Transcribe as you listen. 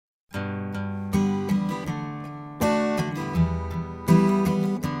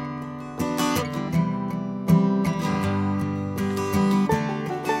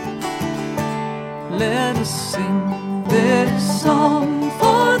us sing this song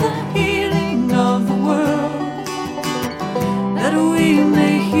for the healing of the world, that we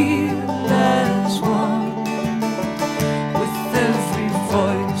may hear as one. With every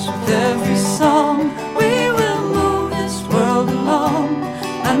voice, with every song, we will move this world along,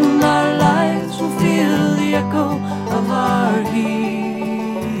 and our lives will feel the echo of our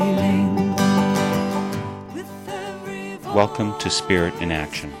healing. Welcome to Spirit in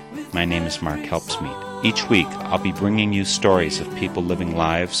Action. My name is Mark Helpsmeet. Each week, I'll be bringing you stories of people living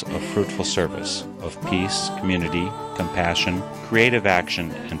lives of fruitful service, of peace, community, compassion, creative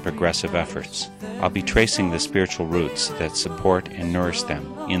action, and progressive efforts. I'll be tracing the spiritual roots that support and nourish them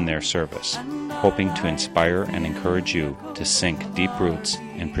in their service, hoping to inspire and encourage you to sink deep roots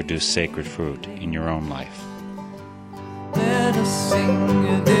and produce sacred fruit in your own life. Let us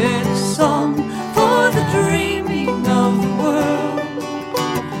sing this song for the dreaming of the world,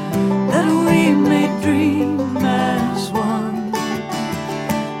 that we may dream as one.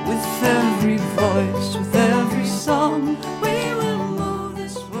 With every voice, with every song, we will move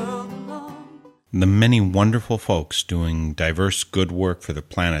this world along. The many wonderful folks doing diverse good work for the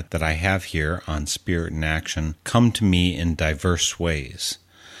planet that I have here on Spirit in Action come to me in diverse ways.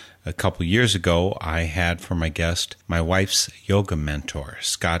 A couple years ago, I had for my guest my wife's yoga mentor,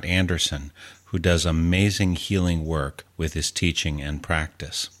 Scott Anderson, who does amazing healing work with his teaching and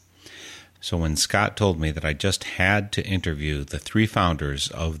practice. So when Scott told me that I just had to interview the three founders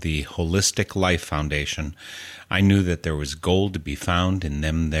of the Holistic Life Foundation, I knew that there was gold to be found in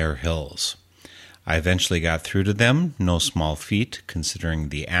them there hills. I eventually got through to them, no small feat, considering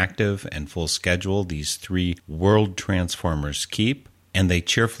the active and full schedule these three world transformers keep, and they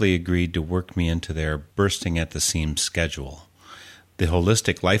cheerfully agreed to work me into their bursting-at-the-seams schedule. The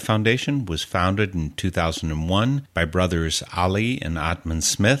Holistic Life Foundation was founded in 2001 by brothers Ali and Atman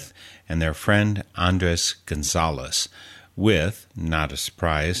Smith and their friend Andres Gonzalez, with, not a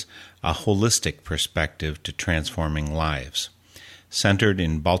surprise, a holistic perspective to transforming lives. Centered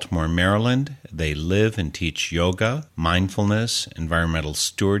in Baltimore, Maryland, they live and teach yoga, mindfulness, environmental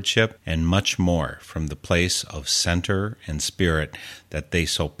stewardship, and much more from the place of center and spirit that they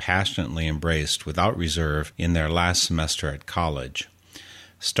so passionately embraced without reserve in their last semester at college.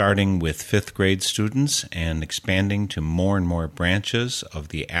 Starting with fifth grade students and expanding to more and more branches of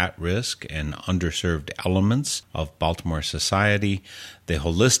the at-risk and underserved elements of Baltimore society, the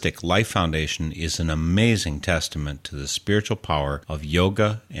Holistic Life Foundation is an amazing testament to the spiritual power of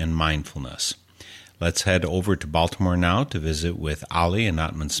yoga and mindfulness. Let's head over to Baltimore now to visit with Ali and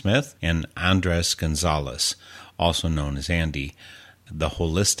Atman Smith and Andres Gonzalez, also known as Andy, the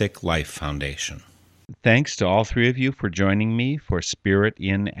Holistic Life Foundation. Thanks to all three of you for joining me for Spirit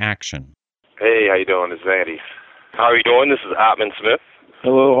in Action. Hey, how you doing? This is Andy. How are you doing? This is Atman Smith.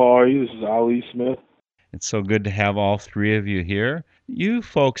 Hello, how are you? This is Ali Smith. It's so good to have all three of you here. You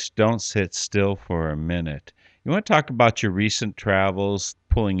folks don't sit still for a minute. You want to talk about your recent travels,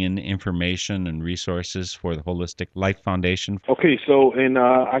 pulling in information and resources for the Holistic Life Foundation? Okay, so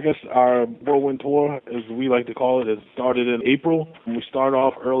I guess our whirlwind tour, as we like to call it, started in April. We started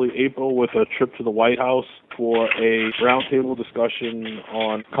off early April with a trip to the White House for a roundtable discussion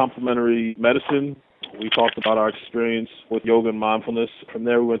on complementary medicine. We talked about our experience with yoga and mindfulness. From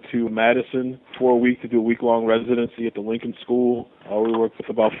there, we went to Madison for a week to do a week-long residency at the Lincoln School. We worked with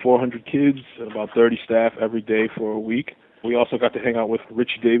about 400 kids and about 30 staff every day for a week. We also got to hang out with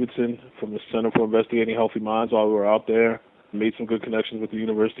Richie Davidson from the Center for Investigating Healthy Minds while we were out there. Made some good connections with the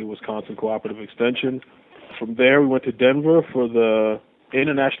University of Wisconsin Cooperative Extension. From there, we went to Denver for the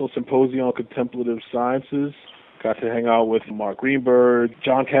International Symposium on Contemplative Sciences. Got to hang out with Mark Greenberg,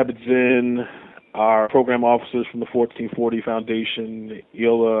 John Kabat-Zinn, our program officers from the 1440 Foundation,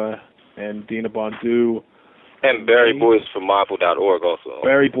 Ila and Dina Bondu. And Barry Boyce from Mindful.org also.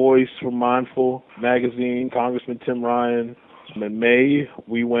 Barry Boyce from Mindful Magazine, Congressman Tim Ryan. In May,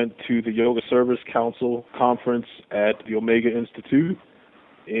 we went to the Yoga Service Council conference at the Omega Institute.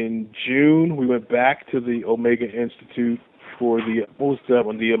 In June, we went back to the Omega Institute for the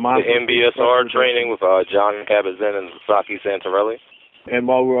MBSR training with John Kabat-Zinn and Saki Santorelli. And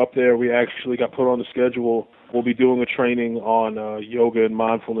while we were up there, we actually got put on the schedule. We'll be doing a training on yoga and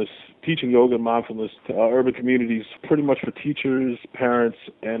mindfulness, teaching yoga and mindfulness to urban communities, pretty much for teachers, parents,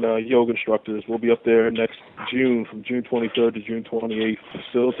 and yoga instructors. We'll be up there next June, from June 23rd to June 28th,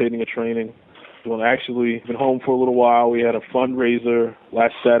 facilitating a training. We've actually been home for a little while. We had a fundraiser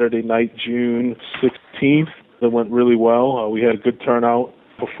last Saturday night, June 16th, that went really well. We had a good turnout.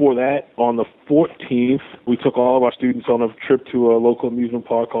 Before that, on the 14th, we took all of our students on a trip to a local amusement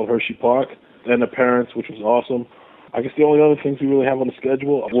park called Hershey Park, and the parents, which was awesome. I guess the only other things we really have on the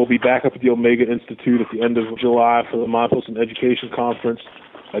schedule, we'll be back up at the Omega Institute at the end of July for the Mindfulness and Education Conference.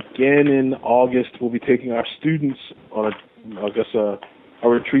 Again in August, we'll be taking our students on a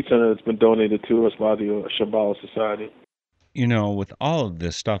retreat center that's been donated to us by the Shambhala Society. You know, with all of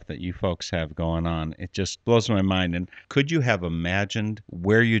this stuff that you folks have going on, it just blows my mind. And could you have imagined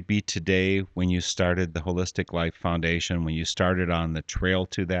where you'd be today when you started the Holistic Life Foundation, when you started on the trail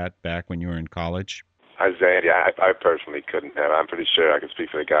to that back when you were in college? Isaiah, I personally couldn't have. I'm pretty sure I can speak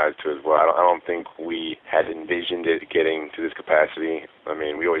for the guys too as well. I don't think we had envisioned it getting to this capacity. I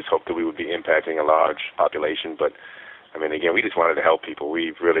mean, we always hoped that we would be impacting a large population, but I mean, again, we just wanted to help people.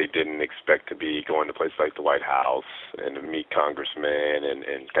 We really didn't expect to be going to places like the White House and to meet congressmen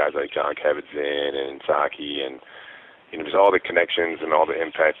and guys like John Kabat-Zinn and Psaki and, you know, just all the connections and all the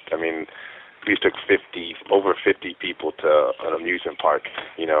impact. I mean, we took over 50 people to an amusement park,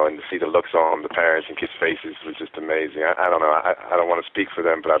 you know, and to see the looks on the parents and kids' faces was just amazing. I don't know. I don't want to speak for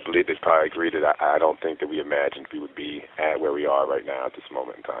them, but I believe they probably agree that I don't think that we imagined we would be at where we are right now at this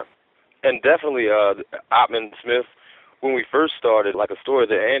moment in time. And definitely Ottman Smith, when we first started, like a story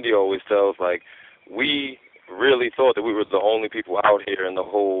that Andy always tells, like, we really thought that we were the only people out here in the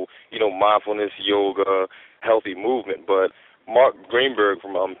whole, you know, mindfulness, yoga, healthy movement. But Mark Greenberg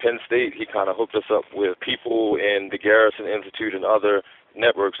from Penn State, he kind of hooked us up with people in the Garrison Institute and other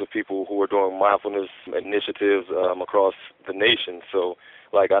networks of people who are doing mindfulness initiatives across the nation. So,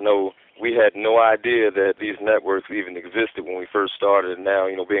 like, I know we had no idea that these networks even existed when we first started, and now,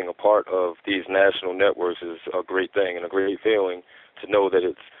 you know, being a part of these national networks is a great thing and a great feeling to know that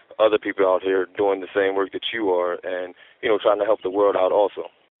it's other people out here doing the same work that you are and, you know, trying to help the world out also.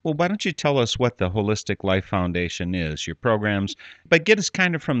 Well, why don't you tell us what the Holistic Life Foundation is, your programs, but get us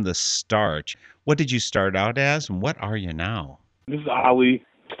kind of from the start. What did you start out as, and what are you now? This is Ali.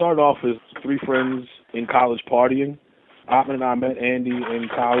 Started off as three friends in college partying. Ottman and I met Andy in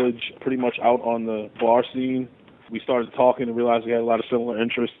college, pretty much out on the bar scene. We started talking and realized we had a lot of similar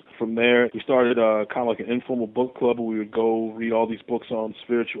interests. From there, we started kind of like an informal book club where we would go read all these books on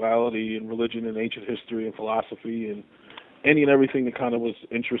spirituality and religion and ancient history and philosophy and any and everything that kind of was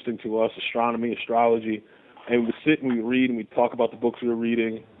interesting to us, astronomy, astrology. And we would sit and we would read and we'd talk about the books we were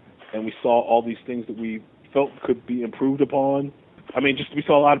reading, and we saw all these things that we felt could be improved upon. I mean, just we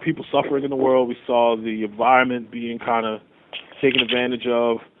saw a lot of people suffering in the world. We saw the environment being kind of taken advantage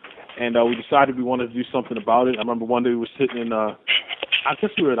of, and we decided we wanted to do something about it. I remember one day we were sitting in, I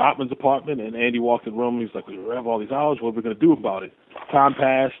guess we were at Ottman's apartment, and Andy walked in the room, and he was like, we have all these hours, what are we going to do about it? Time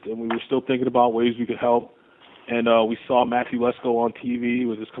passed, and we were still thinking about ways we could help, and we saw Matthew Lesko on TV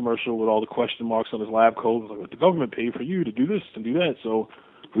with his commercial with all the question marks on his lab coat. It was like, the government paid for you to do this and do that, so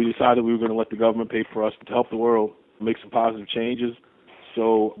we decided we were going to let the government pay for us to help the world make some positive changes.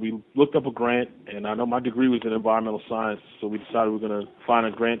 So we looked up a grant, and I know my degree was in environmental science, so we decided we were going to find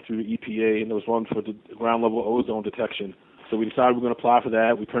a grant through the EPA, and there was one for the ground-level ozone detection. So we decided we were going to apply for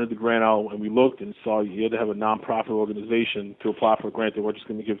that. We printed the grant out, and we looked and saw you had to have a nonprofit organization to apply for a grant. They weren't just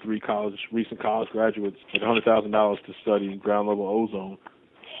going to give recent college graduates like $100,000 to study ground-level ozone.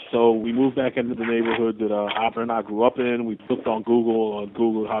 So we moved back into the neighborhood that Ottman and I grew up in. We looked on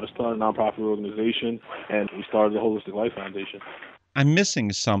Google how to start a nonprofit organization, and we started the Holistic Life Foundation. I'm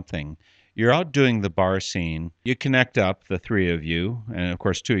missing something. You're out doing the bar scene. You connect up, the three of you, and of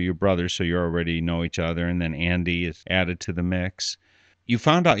course two of your brothers, so you already know each other, and then Andy is added to the mix. You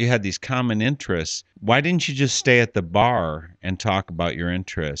found out you had these common interests. Why didn't you just stay at the bar and talk about your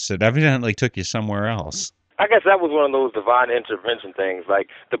interests? It evidently took you somewhere else. I guess that was one of those divine intervention things. Like,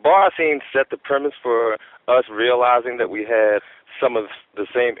 the bar scene set the premise for us realizing that we had some of the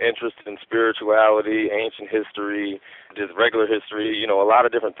same interest in spirituality, ancient history, just regular history, you know, a lot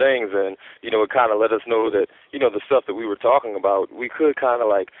of different things. And, you know, it kind of let us know that, you know, the stuff that we were talking about, we could kind of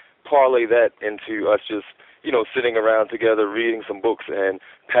like parlay that into us just, you know, sitting around together, reading some books and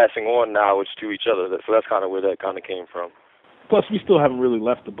passing on knowledge to each other. So that's kind of where that kind of came from. Plus, we still haven't really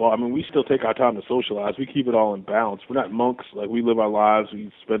left the bar. I mean, we still take our time to socialize. We keep it all in balance. We're not monks. Like, we live our lives.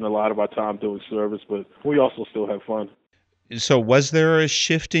 We spend a lot of our time doing service, but we also still have fun. So was there a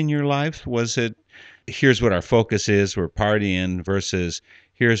shift in your life? Was it, here's what our focus is, we're partying, versus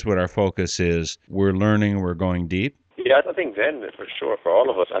here's what our focus is, we're learning, we're going deep? Yeah, I think then, for sure, for all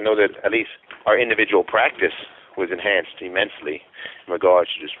of us, I know that at least our individual practice was enhanced immensely in regards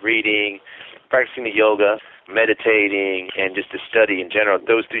to just reading, practicing the yoga, meditating, and just the study in general.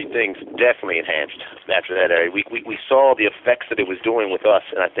 Those three things definitely enhanced after that area. We saw the effects that it was doing with us,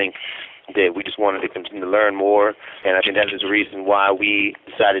 and I think that we just wanted to continue to learn more, and I think that is the reason why we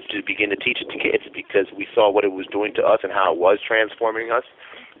decided to begin to teach it to kids, because we saw what it was doing to us and how it was transforming us.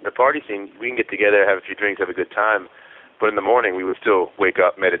 The party scene, we can get together, have a few drinks, have a good time, but in the morning we would still wake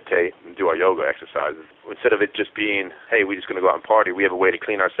up, meditate, and do our yoga exercises. Instead of it just being, hey, we're just going to go out and party, we have a way to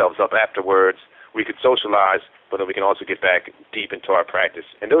clean ourselves up afterwards. We could socialize, but then we can also get back deep into our practice.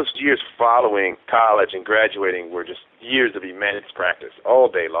 And those years following college and graduating were just years of immense practice all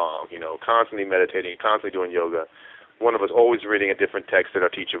day long, constantly meditating, constantly doing yoga. One of us always reading a different text that our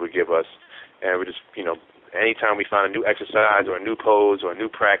teacher would give us. And we just, anytime we found a new exercise or a new pose or a new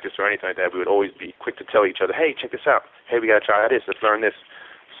practice or anything like that, we would always be quick to tell each other, hey, check this out. Hey, we got to try this. Let's learn this.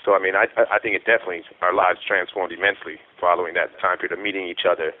 So, I think it definitely, our lives transformed immensely following that time period of meeting each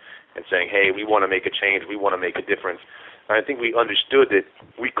other and saying, hey, we want to make a change. We want to make a difference. And I think we understood that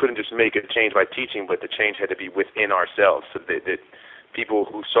we couldn't just make a change by teaching, but the change had to be within ourselves, so that people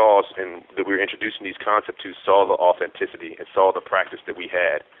who saw us and that we were introducing these concepts to saw the authenticity and saw the practice that we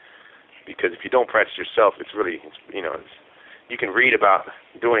had. Because if you don't practice yourself, you can read about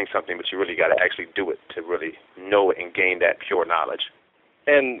doing something, but you really got to actually do it to really know it and gain that pure knowledge.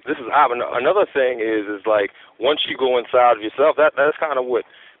 And this is another thing is like once you go inside of yourself, that's kind of what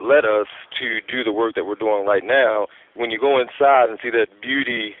led us to do the work that we're doing right now. When you go inside and see that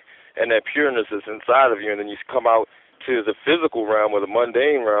beauty and that pureness that's inside of you, and then you come out to the physical realm or the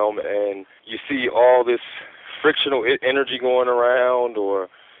mundane realm, and you see all this frictional energy going around, or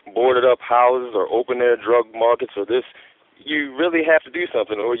boarded up houses, or open air drug markets, or this, you really have to do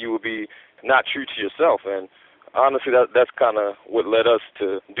something, or you will be not true to yourself. And honestly, that's kind of what led us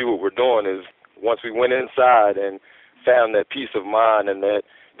to do what we're doing. Is once we went inside and found that peace of mind and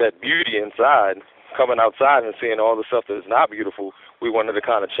that beauty inside, coming outside and seeing all the stuff that is not beautiful, we wanted to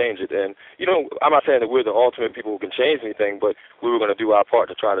kind of change it. And I'm not saying that we're the ultimate people who can change anything, but we were going to do our part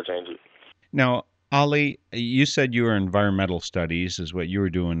to try to change it. Now, Ali, you said you were environmental studies is what you were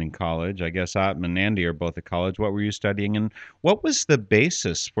doing in college. I guess Atman and Andy are both at college. What were you studying, and what was the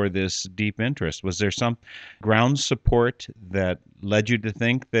basis for this deep interest? Was there some ground support that led you to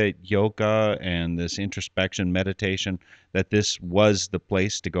think that yoga and this introspection meditation, that this was the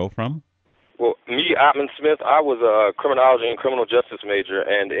place to go from? Well, me, Atman Smith, I was a criminology and criminal justice major,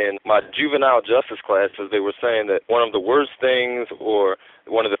 and in my juvenile justice classes, they were saying that one of the worst things, or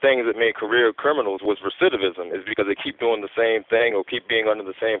one of the things that made career criminals, was recidivism, is because they keep doing the same thing or keep being under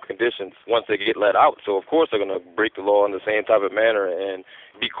the same conditions once they get let out. So, of course, they're going to break the law in the same type of manner and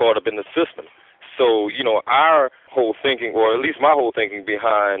be caught up in the system. So, our whole thinking, or at least my whole thinking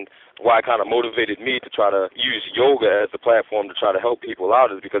behind why it kind of motivated me to try to use yoga as a platform to try to help people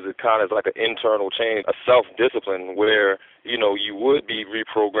out, is because it kind of is like an internal change, a self-discipline where, you would be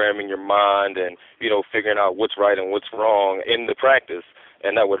reprogramming your mind and, figuring out what's right and what's wrong in the practice.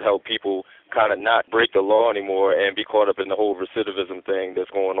 And that would help people kind of not break the law anymore and be caught up in the whole recidivism thing that's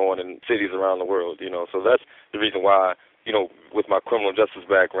going on in cities around the world, So that's the reason why, with my criminal justice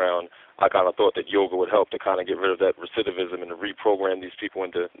background, I kind of thought that yoga would help to kind of get rid of that recidivism and to reprogram these people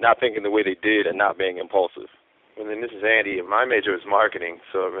into not thinking the way they did and not being impulsive. And then this is Andy. My major was marketing,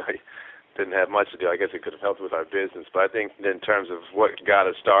 so it really didn't have much to do. I guess it could have helped with our business. But I think in terms of what got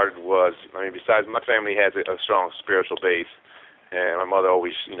us started was, besides my family has a strong spiritual base, and my mother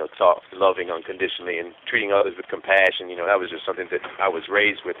always, taught loving unconditionally and treating others with compassion. That was just something that I was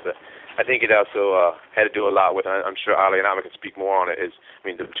raised with. I think it also had to do a lot with, I'm sure Ali and Amma can speak more on it,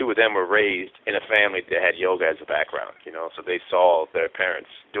 the two of them were raised in a family that had yoga as a background, so they saw their parents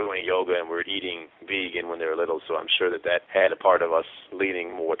doing yoga and were eating vegan when they were little, so I'm sure that had a part of us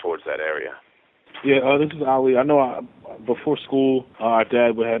leaning more towards that area. Yeah, this is Ali. I know before school, our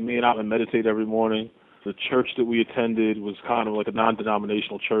dad would have me and Atman meditate every morning. The church that we attended was kind of like a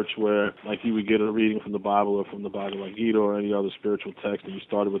non-denominational church where, like, you would get a reading from the Bible or from the Bhagavad Gita or any other spiritual text, and you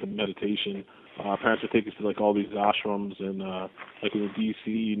started with a meditation. Our parents would take us to, like, all these ashrams in, like, in the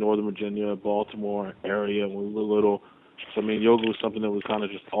D.C., Northern Virginia, Baltimore area when we were little. So, yoga was something that was kind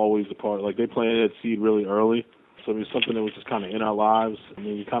of just always a part. Like, they planted that seed really early. So it was something that was just kind of in our lives.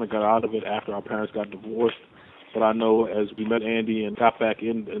 We kind of got out of it after our parents got divorced. But I know as we met Andy and got back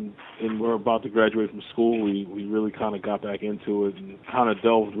in, and we're about to graduate from school, we really kind of got back into it and kind of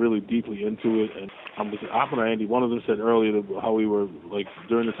delved really deeply into it. And Atman and Andy, one of them said earlier how we were, like,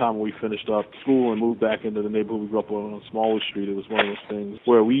 during the time when we finished up school and moved back into the neighborhood we grew up on Smallwood Street, it was one of those things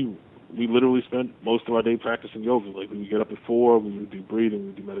where we literally spent most of our day practicing yoga. Like, we would get up at 4, we would do breathing,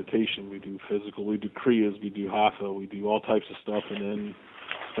 we do meditation, we do physical, we do kriyas, we do hatha, we do all types of stuff, and then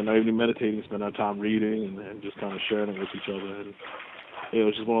spend our evening meditating, spend our time reading, and just kind of sharing it with each other. And it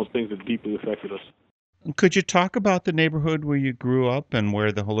was just one of those things that deeply affected us. Could you talk about the neighborhood where you grew up and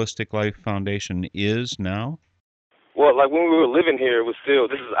where the Holistic Life Foundation is now? Well, like when we were living here, it was still,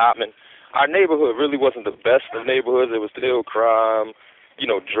 this is Atman, our neighborhood really wasn't the best of neighborhoods. There was still crime.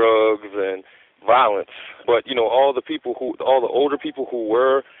 drugs and violence. But, all the older people who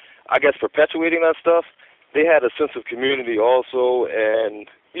were, I guess, perpetuating that stuff, they had a sense of community also. And,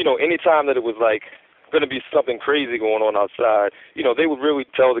 anytime that it was like going to be something crazy going on outside, they would really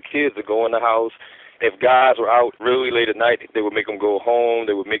tell the kids to go in the house. If guys were out really late at night, they would make them go home.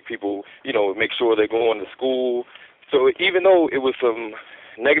 They would make people, make sure they're going to school. So even though it was some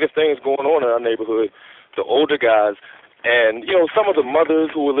negative things going on in our neighborhood, the older guys and, some of the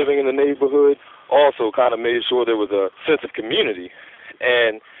mothers who were living in the neighborhood also kind of made sure there was a sense of community.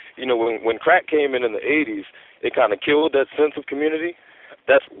 And, when crack came in the 80s, it kind of killed that sense of community.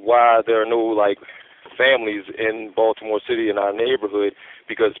 That's why there are no, families in Baltimore City in our neighborhood,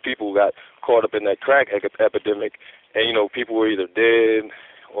 because people got caught up in that crack epidemic, and people were either dead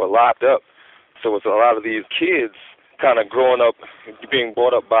or locked up. So it's a lot of these kids kind of growing up, being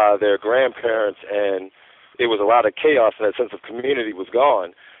brought up by their grandparents, and it was a lot of chaos, and that sense of community was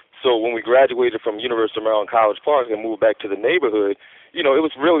gone. So when we graduated from University of Maryland College Park and moved back to the neighborhood, it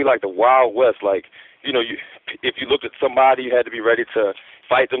was really like the Wild West. If you looked at somebody, you had to be ready to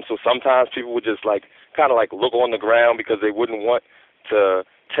fight them. So sometimes people would just kind of look on the ground because they wouldn't want to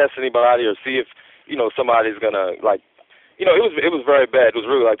test anybody or see if, somebody's gonna it was very bad. It was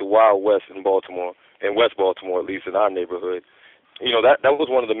really like the Wild West in Baltimore, in West Baltimore, at least in our neighborhood. That was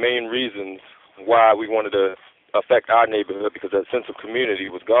one of the main reasons why we wanted to affect our neighborhood, because that sense of community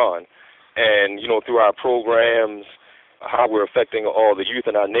was gone. And, through our programs, how we're affecting all the youth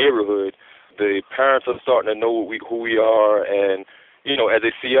in our neighborhood, the parents are starting to know who we are, and, as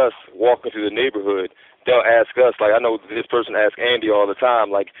they see us walking through the neighborhood, they'll ask us, I know this person asks Andy all the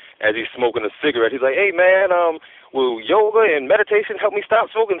time, as he's smoking a cigarette, he's like, hey, man, will yoga and meditation help me stop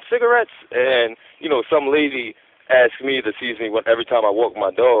smoking cigarettes? And, some lady asks me that sees me every time I walk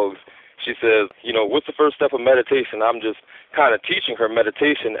my dogs, she says, what's the first step of meditation? I'm just kind of teaching her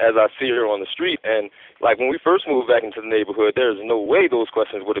meditation as I see her on the street. And, when we first moved back into the neighborhood, there's no way those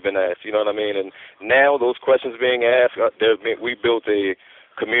questions would have been asked, you know what I mean? And now those questions being asked, we built a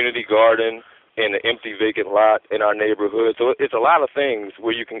community garden in an empty vacant lot in our neighborhood. So it's a lot of things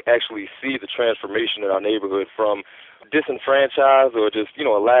where you can actually see the transformation in our neighborhood from disenfranchised or just, a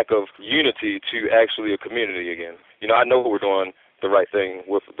lack of unity to actually a community again. I know we're doing the right thing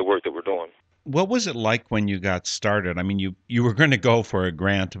with the work that we're doing. What was it like when you got started? I mean, you were going to go for a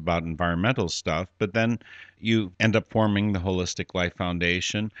grant about environmental stuff, but then you end up forming the Holistic Life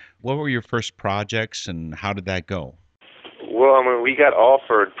Foundation. What were your first projects, and how did that go? Well, we got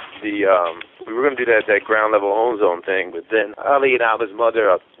offered we were going to do that ground level home zone thing, but then Ali and Alva's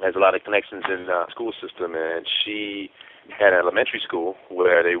mother has a lot of connections in the school system, and she had an elementary school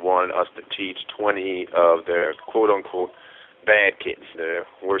where they wanted us to teach 20 of their quote-unquote bad kids, their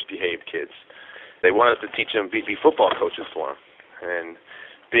worst behaved kids. They wanted us to teach them, be football coaches for them. And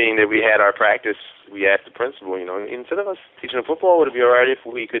being that we had our practice, we asked the principal, instead of us teaching them football, would it be all right if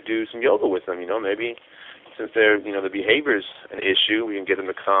we could do some yoga with them? Maybe since they're, the behavior's an issue, we can get them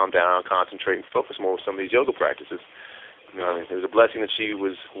to calm down, concentrate, and focus more with some of these yoga practices. It was a blessing that she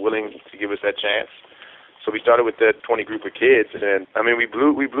was willing to give us that chance. So we started with that 20 group of kids, and we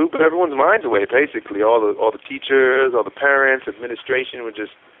blew everyone's minds away. Basically, all the teachers, all the parents, administration were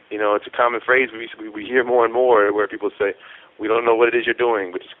just, it's a common phrase we hear more and more where people say, we don't know what it is you're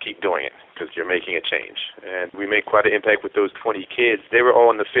doing, but just keep doing it because you're making a change. And we made quite an impact with those 20 kids. They were all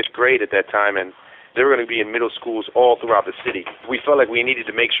in the 5th grade at that time, and they were going to be in middle schools all throughout the city. We felt like we needed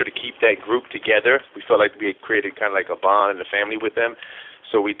to make sure to keep that group together. We felt like we had created kind of like a bond and a family with them.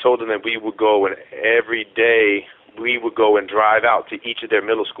 So we told them that we would go, and every day we would go and drive out to each of their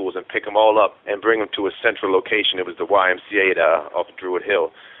middle schools and pick them all up and bring them to a central location. It was the YMCA off Druid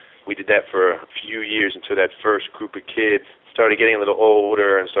Hill. We did that for a few years until that first group of kids started getting a little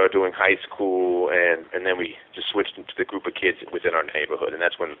older and started doing high school, and then we just switched into the group of kids within our neighborhood, and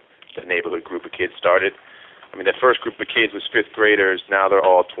that's when the neighborhood group of kids started. That first group of kids was 5th graders. Now they're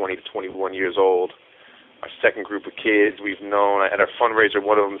all 20 to 21 years old. Our second group of kids we've known. At our fundraiser,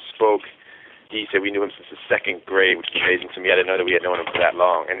 one of them spoke. He said we knew him since the 2nd grade, which is amazing to me. I didn't know that we had known him for that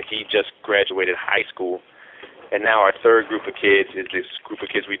long. And he just graduated high school. And now our third group of kids is this group of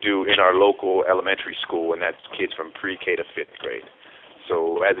kids we do in our local elementary school, and that's kids from pre-K to 5th grade.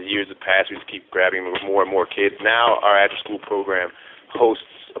 So as the years have passed, we just keep grabbing more and more kids. Now our after-school program hosts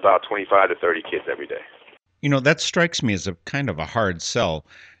about 25 to 30 kids every day. That strikes me as a kind of a hard sell.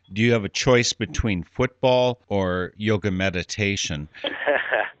 Do you have a choice between football or yoga meditation?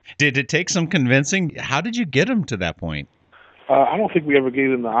 Did it take some convincing? How did you get them to that point? I don't think we ever gave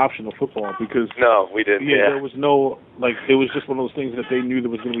them the option of football because... No, we didn't, there was no... it was just one of those things that they knew there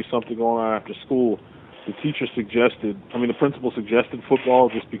was going to be something going on after school. the teacher suggested, the principal suggested football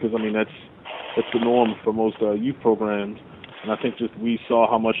just because, that's the norm for most youth programs. And I think just we saw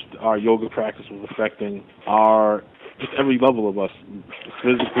how much our yoga practice was affecting just every level of us,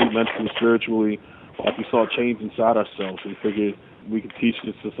 physically, mentally, spiritually. Like we saw a change inside ourselves. We figured we could teach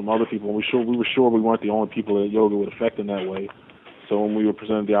this to some other people. And we were sure we weren't the only people that yoga would affect in that way. So when we were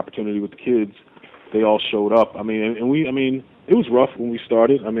presented the opportunity with the kids, they all showed up. It was rough when we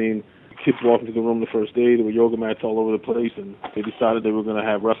started. Kids walked into the room the first day, there were yoga mats all over the place, and they decided they were going to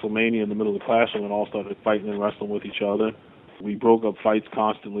have WrestleMania in the middle of the classroom and all started fighting and wrestling with each other. We broke up fights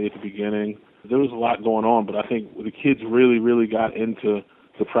constantly at the beginning. There was a lot going on, but I think the kids really, really got into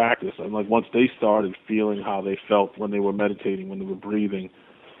the practice. And once they started feeling how they felt when they were meditating, when they were breathing,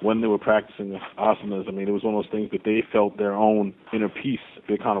 when they were practicing the asanas, it was one of those things that they felt their own inner peace.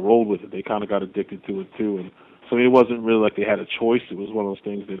 They kind of rolled with it. They kind of got addicted to it too. And so it wasn't really like they had a choice. It was one of those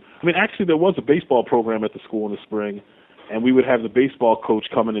things that, actually there was a baseball program at the school in the spring, and we would have the baseball coach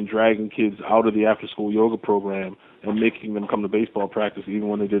coming and dragging kids out of the after-school yoga program and making them come to baseball practice even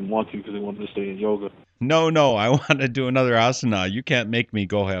when they didn't want to because they wanted to stay in yoga. No, I want to do another asana. You can't make me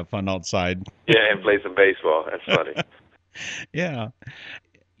go have fun outside. Yeah, and play some baseball. That's funny. Yeah.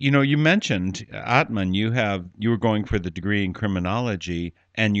 You mentioned, Atman, you were going for the degree in criminology,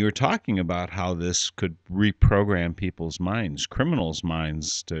 and you were talking about how this could reprogram people's minds, criminals'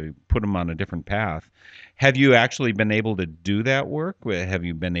 minds, to put them on a different path. Have you actually been able to do that work? Have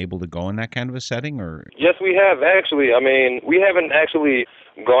you been able to go in that kind of a setting? Or? Yes, we have, actually. We haven't actually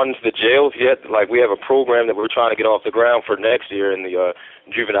gone to the jails yet. We have a program that we're trying to get off the ground for next year in the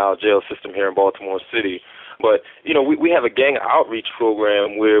juvenile jail system here in Baltimore City. But, we have a gang outreach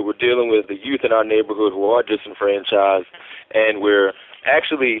program where we're dealing with the youth in our neighborhood who are disenfranchised, and we're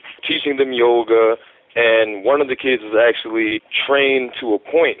actually teaching them yoga. And one of the kids was actually trained to a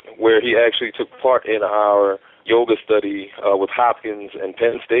point where he actually took part in our yoga study with Hopkins and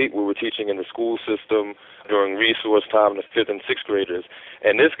Penn State, where we're teaching in the school system during resource time to 5th and 6th graders.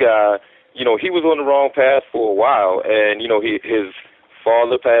 And this guy, he was on the wrong path for a while, and, his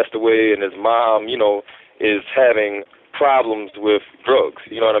father passed away, and his mom, is having problems with drugs,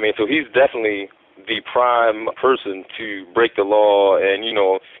 So he's definitely the prime person to break the law and,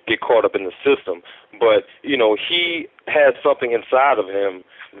 get caught up in the system. But, he has something inside of him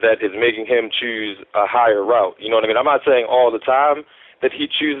that is making him choose a higher route. I'm not saying all the time that he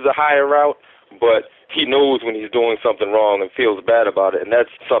chooses a higher route, but he knows when he's doing something wrong and feels bad about it. And that's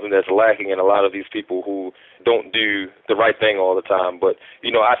something that's lacking in a lot of these people who don't do the right thing all the time. But,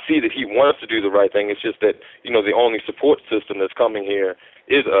 I see that he wants to do the right thing. It's just that, the only support system that's coming here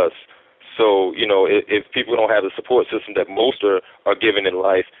is us. So, if people don't have the support system that most are given in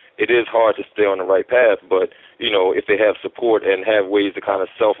life, it is hard to stay on the right path. But, if they have support and have ways to kind of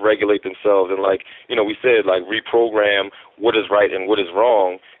self-regulate themselves and, we said, reprogram what is right and what is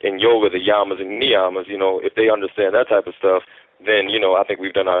wrong in yoga, the yamas and niyamas, if they understand that type of stuff, then, I think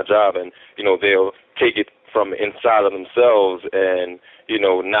we've done our job. And, they'll take it from inside of themselves and,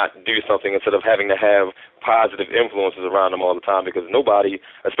 not do something instead of having to have positive influences around them all the time, because nobody,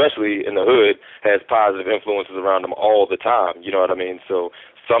 especially in the hood, has positive influences around them all the time. You know what I mean? So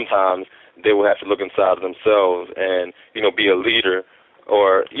sometimes they will have to look inside of themselves and, be a leader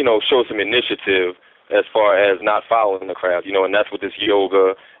or, show some initiative as far as not following the crowd, and that's what this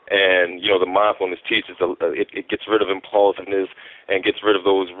yoga and, the mindfulness teaches. It gets rid of impulsiveness and gets rid of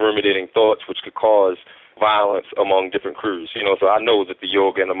those ruminating thoughts which could cause violence among different crews. So I know that the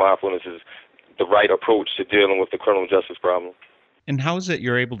yoga and the mindfulness is the right approach to dealing with the criminal justice problem. And how is it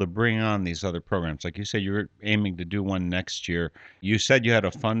you're able to bring on these other programs? Like you said, you're aiming to do one next year. You said you had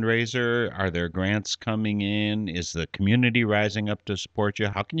a fundraiser. Are there grants coming in? Is the community rising up to support you?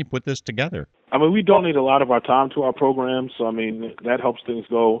 How can you put this together? We donate a lot of our time to our programs, so that helps things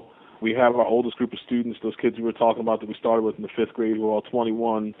go. We have our oldest group of students, those kids we were talking about that we started with in the 5th grade, who are all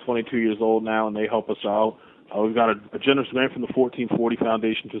 21, 22 years old now, and they help us out. We've got a generous grant from the 1440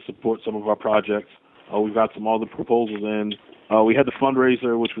 Foundation to support some of our projects. We've got some other proposals in. We had the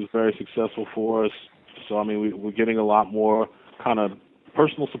fundraiser, which was very successful for us. So, we're getting a lot more kind of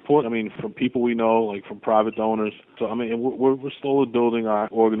personal support, from people we know, from private donors. So, we're slowly building our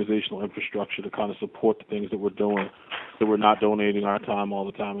organizational infrastructure to kind of support the things that we're doing, that we're not donating our time all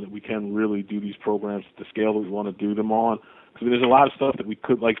the time, and that we can really do these programs at the scale that we want to do them on. Because there's a lot of stuff that we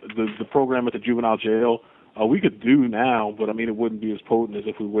could, like the program at the juvenile jail, we could do now, but it wouldn't be as potent as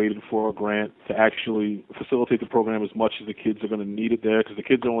if we waited for a grant to actually facilitate the program as much as the kids are going to need it there, because the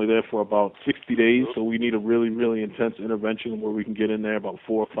kids are only there for about 60 days, so we need a really, really intense intervention where we can get in there about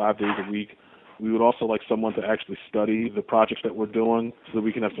 4 or 5 days a week We would also like someone to actually study the projects that we're doing so that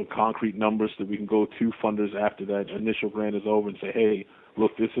we can have some concrete numbers so that we can go to funders after that initial grant is over and say, hey,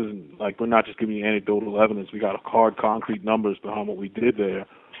 look, this isn't like we're not just giving you anecdotal evidence. We got hard, concrete numbers behind what we did there.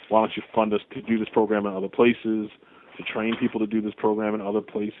 Why don't you fund us to do this program in other places, to train people to do this program in other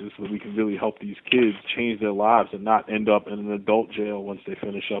places so that we can really help these kids change their lives and not end up in an adult jail once they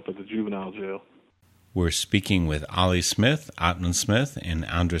finish up at the juvenile jail. We're speaking with Ali Smith, Atman Smith, and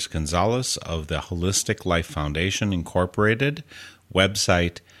Andres Gonzalez of the Holistic Life Foundation, Incorporated,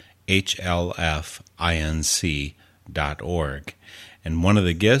 website hlfinc.org. And one of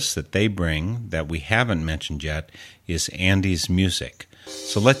the gifts that they bring that we haven't mentioned yet is Andy's music.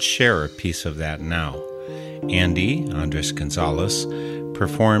 So let's share a piece of that now. Andy, Andres Gonzalez,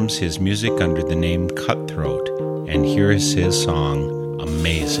 performs his music under the name Cutthroat, and here is his song,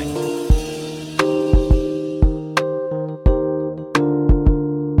 Amazing.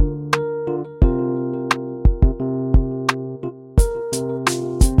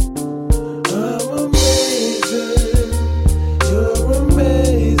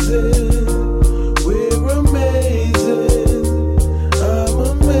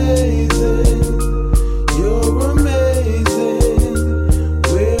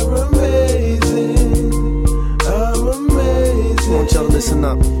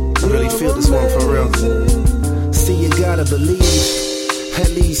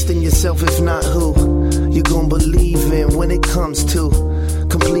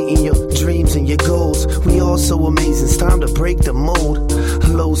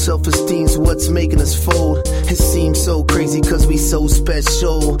 Self-esteem's what's making us fold. It seems so crazy cause we so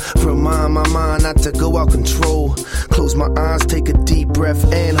special. Remind my mind not to go out control. Close my eyes, take a deep breath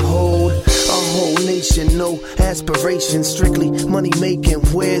and hold. Our whole nation, no aspirations, strictly money making.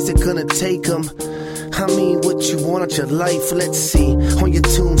 Where's it gonna take them? I mean, what you want out your life? Let's see, on your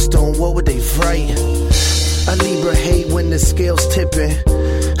tombstone, what would they write? A Libra hate when the scale's tipping.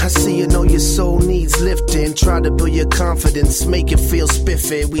 I see you know your soul needs lifting. Try to build your confidence, make it feel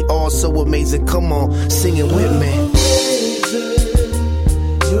spiffy. We all so amazing, come on, sing it with me.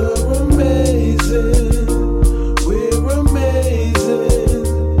 You're amazing. We're amazing.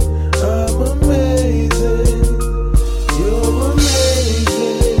 I'm amazing. You're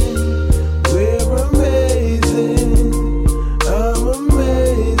amazing. We're amazing. I'm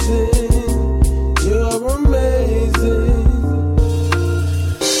amazing. You're amazing.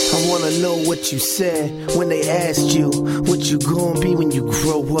 I wanna know what you said when they asked you what you gonna be when you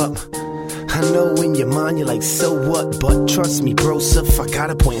grow up. I know in your mind you're like, so what? But trust me, bro, if I got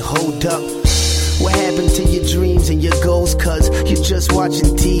a point, hold up. What happened to your dreams and your goals? Cause you're just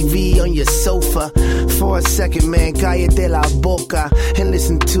watching TV on your sofa. For a second, man, cállate la boca and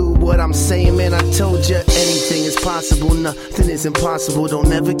listen to what I'm saying, man. I told you anything is possible, nothing is impossible.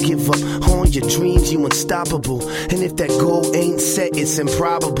 Don't ever give up on your dreams, you unstoppable. And if that goal ain't set, it's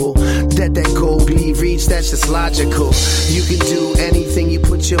improbable that goal be reached, that's just logical. You can do anything you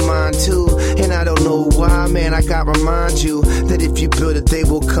put your mind to, and I don't know why, man, I gotta remind you that if you build it, they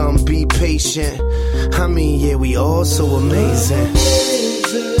will come. Be patient. I mean, yeah, we all so amazing.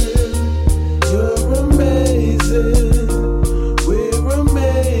 You're amazing. We're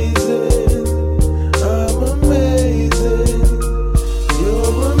amazing. I'm amazing.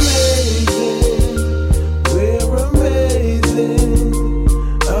 You're amazing. We're amazing.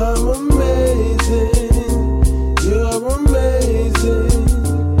 I'm amazing. You're amazing.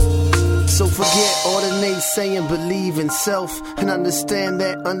 So forget all the naysaying, believe in self, and understand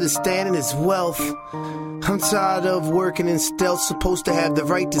that understanding is wealth. I'm tired of working in stealth, supposed to have the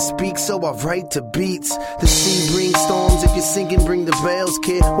right to speak, so I write to beats. The sea brings storms, if you're sinking, bring the bales,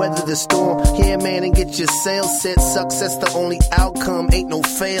 kid. Weather the storm, yeah, man, and get your sails set. Success the only outcome, ain't no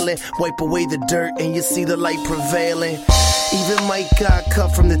failing. Wipe away the dirt and you see the light prevailing. Even Mike got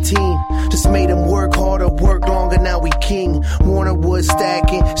cut from the team, just made him work harder, work longer, now we king. Warner Wood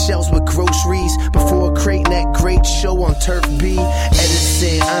stacking shelves with groceries before creating that great show on Turf B.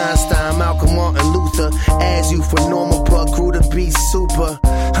 Edison, Einstein, Malcolm, Martin Luther. As you for normal, but grew to be super.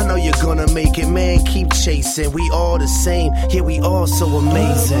 I know you're gonna make it, man, keep chasing. We all the same, yeah, we all so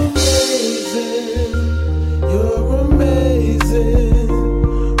amazing. You're amazing.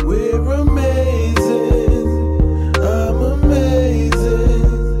 We're amazing. I'm amazing.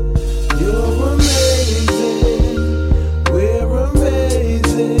 You're amazing. We're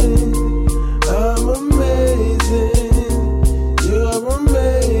amazing. I'm amazing. You're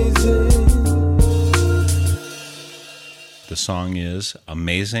amazing. The song is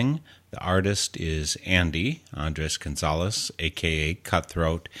Amazing. The artist is Andy, Andres Gonzalez, a.k.a.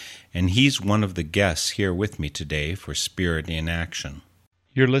 Cutthroat, and he's one of the guests here with me today for Spirit in Action.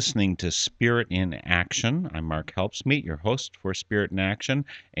 You're listening to Spirit in Action. I'm Mark Helpsmeet, your host for Spirit in Action,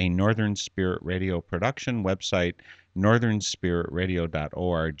 a Northern Spirit Radio production. Website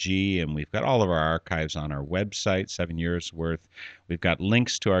northernspiritradio.org, and we've got all of our archives on our website, 7 years worth. We've got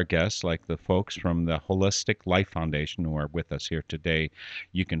links to our guests, like the folks from the Holistic Life Foundation who are with us here today.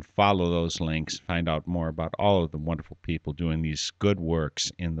 You can follow those links, find out more about all of the wonderful people doing these good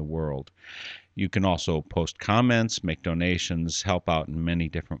works in the world. You can also post comments, make donations, help out in many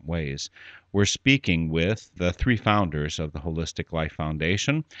different ways. We're speaking with the three founders of the Holistic Life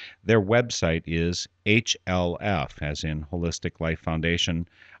Foundation. Their website is HLF, as in Holistic Life Foundation,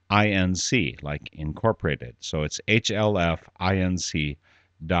 INC, like incorporated. So it's HLFINC.org.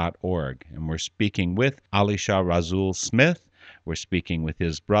 And we're speaking with Alisha Razul Smith. We're speaking with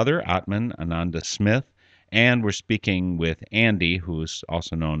his brother, Atman Ananda Smith. And we're speaking with Andy, who's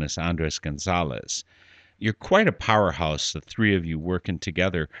also known as Andres Gonzalez. You're quite a powerhouse, the three of you working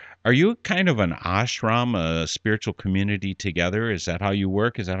together. Are you kind of an ashram, a spiritual community together? Is that how you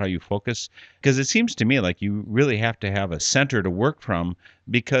work? Is that how you focus? Because it seems to me like you really have to have a center to work from,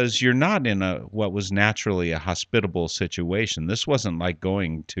 because you're not in what was naturally a hospitable situation. This wasn't like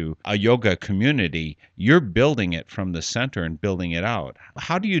going to a yoga community. You're building it from the center and building it out.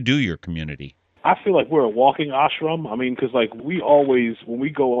 How do you do your community? I feel like we're a walking ashram. I mean, because like we always, when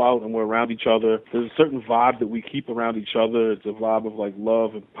we go out and we're around each other, there's a certain vibe that we keep around each other. It's a vibe of like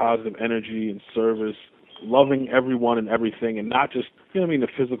love and positive energy and service, loving everyone and everything, and not just, you know what I mean, the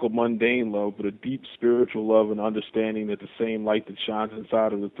physical mundane love, but a deep spiritual love and understanding that the same light that shines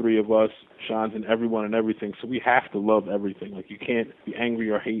inside of the three of us shines in everyone and everything. So we have to love everything. Like you can't be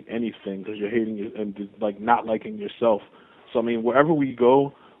angry or hate anything because you're hating and like not liking yourself. So I mean, wherever we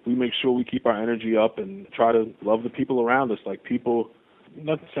go, we make sure we keep our energy up and try to love the people around us. Like people,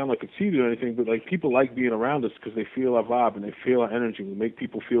 not to sound like conceited or anything, but like people like being around us because they feel our vibe and they feel our energy. We make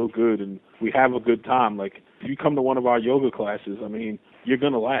people feel good and we have a good time. Like if you come to one of our yoga classes, I mean, you're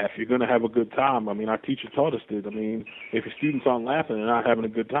going to laugh. You're going to have a good time. I mean, our teacher taught us that. I mean, if your students aren't laughing and not having a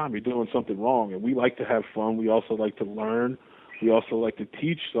good time, you're doing something wrong. And we like to have fun. We also like to learn. We also like to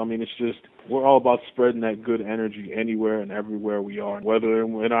teach. So, I mean, it's just, we're all about spreading that good energy anywhere and everywhere we are, whether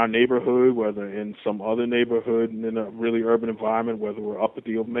in our neighborhood, whether in some other neighborhood and in a really urban environment, whether we're up at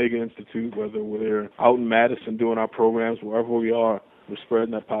the Omega Institute, whether we're out in Madison doing our programs, wherever we are, we're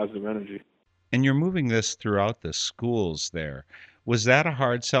spreading that positive energy. And you're moving this throughout the schools there. Was that a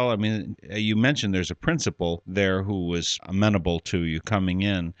hard sell? I mean, you mentioned there's a principal there who was amenable to you coming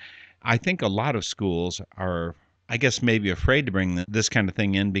in. I think a lot of schools are, I guess, maybe afraid to bring this kind of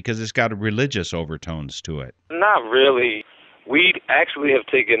thing in because it's got religious overtones to it. Not really. We actually have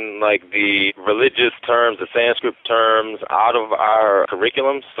taken like the religious terms, the Sanskrit terms out of our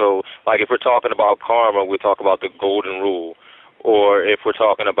curriculum. So like if we're talking about karma, we talk about the golden rule. Or if we're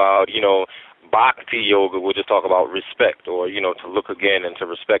talking about, Bhakti yoga, we'll just talk about respect, or, to look again and to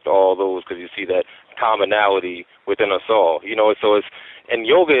respect all those, because you see that commonality within us all, so it's, and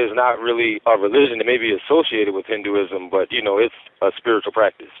yoga is not really a religion. It may be associated with Hinduism, but, it's a spiritual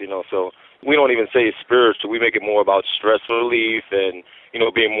practice, so we don't even say spiritual. We make it more about stress relief and,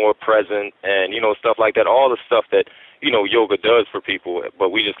 being more present and, stuff like that, all the stuff that, yoga does for people, but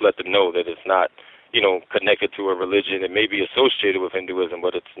we just let them know that it's not, connected to a religion. It may be associated with Hinduism,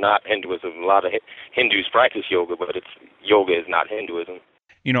 but it's not Hinduism. A lot of Hindus practice yoga, but yoga is not Hinduism.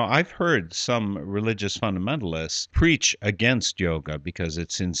 I've heard some religious fundamentalists preach against yoga because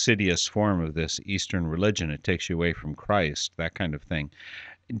it's an insidious form of this Eastern religion. It takes you away from Christ, that kind of thing.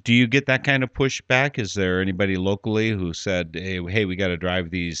 Do you get that kind of pushback? Is there anybody locally who said, hey, we got to drive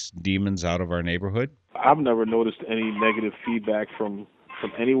these demons out of our neighborhood? I've never noticed any negative feedback from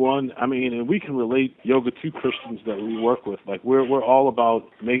anyone. I mean, and we can relate yoga to Christians that we work with. Like we're all about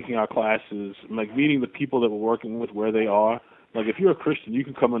making our classes, like meeting the people that we're working with where they are. Like if you're a Christian, you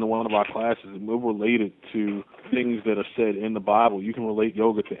can come into one of our classes and we're related to things that are said in the Bible. You can relate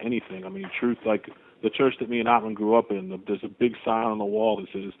yoga to anything. I mean, truth, like the church that me and Atman grew up in, there's a big sign on the wall that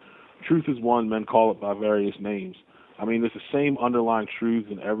says, truth is one, men call it by various names. I mean, there's the same underlying truths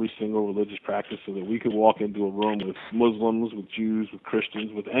in every single religious practice, so that we could walk into a room with Muslims, with Jews, with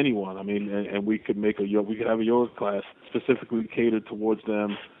Christians, with anyone. I mean, and we could we could have a yoga class specifically catered towards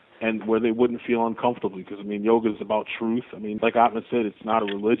them, and where they wouldn't feel uncomfortable. Because I mean, yoga is about truth. I mean, like Atman said, it's not a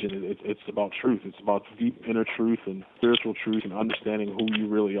religion. It's about truth. It's about deep inner truth and spiritual truth and understanding who you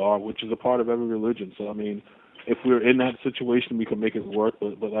really are, which is a part of every religion. So I mean, if we're in that situation, we can make it work.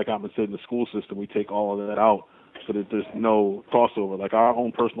 But like Atman said, in the school system, we take all of that out, so that there's no crossover. Like our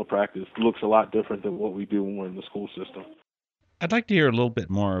own personal practice looks a lot different than what we do when we're in the school system. I'd like to hear a little bit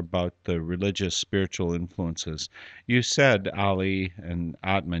more about the religious spiritual influences. You said, Ali and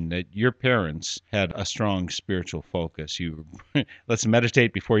Atman, that your parents had a strong spiritual focus. You let's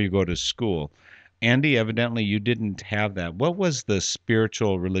meditate before you go to school. Andy, evidently you didn't have that. What was the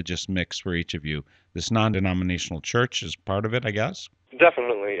spiritual religious mix for each of you? This non-denominational church is part of it, I guess?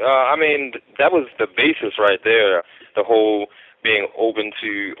 Definitely. I mean, that was the basis right there, the whole being open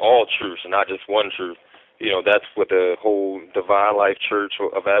to all truths and not just one truth. You know, that's what the whole Divine Life Church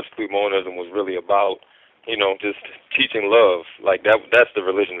of Absolute Monism was really about. You know, just teaching love. Like that's the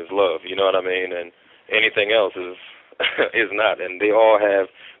religion, is love. You know what I mean? And anything else is is not. And they all have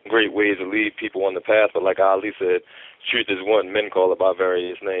great ways to lead people on the path. But like Ali said, truth is one. Men call it by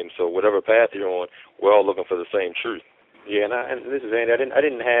various names. So whatever path you're on, we're all looking for the same truth. Yeah, and this is Andy. I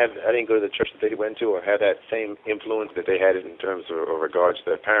didn't go to the church that they went to or have that same influence that they had in terms of regards to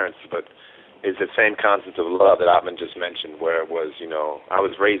their parents, but it's the same concept of love that Atman just mentioned, where it was, you know, I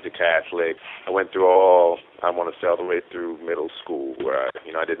was raised a Catholic. I went through all the way through middle school, where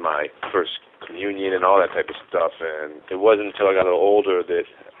I did my first communion and all that type of stuff. And it wasn't until I got a little older that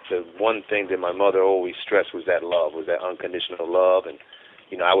the one thing that my mother always stressed was that love, was that unconditional love. And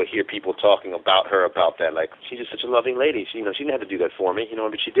I would hear people talking about her about that, like, she's just such a loving lady. She didn't have to do that for me,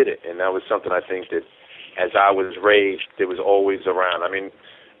 but she did it. And that was something I think that, as I was raised, it was always around. I mean,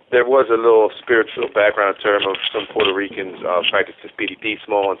 there was a little spiritual background in terms of some Puerto Ricans practiced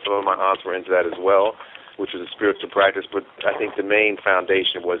Espiritismo, and some of my aunts were into that as well, which was a spiritual practice. But I think the main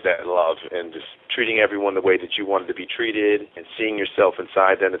foundation was that love and just treating everyone the way that you wanted to be treated and seeing yourself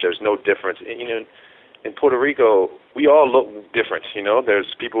inside them, that there's no difference. And, in Puerto Rico, we all look different.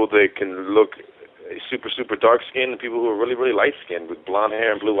 There's people that can look super, super dark-skinned and people who are really, really light-skinned with blonde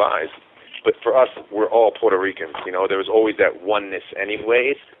hair and blue eyes. But for us, we're all Puerto Ricans. There was always that oneness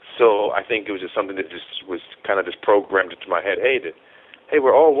anyways. So I think it was just something that just was kind of just programmed into my head. Hey,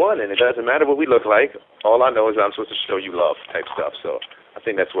 we're all one, and it doesn't matter what we look like. All I know is I'm supposed to show you love type stuff. So I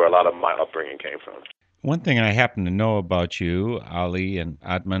think that's where a lot of my upbringing came from. One thing I happen to know about you, Ali and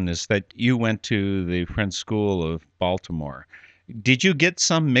Atman, is that you went to the Friends School of Baltimore. Did you get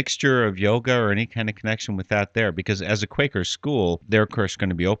some mixture of yoga or any kind of connection with that there? Because as a Quaker school, they're, of course, going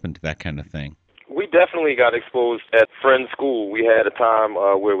to be open to that kind of thing. We definitely got exposed at Friends School. We had a time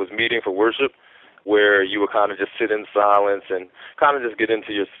where it was meeting for worship, where you would kind of just sit in silence and kind of just get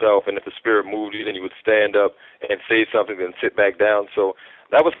into yourself. And if the Spirit moved you, then you would stand up and say something, then sit back down. So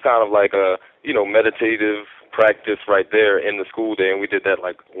that was kind of like a, meditative practice right there in the school day. And we did that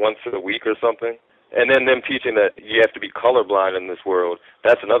like once a week or something. And then them teaching that you have to be colorblind in this world,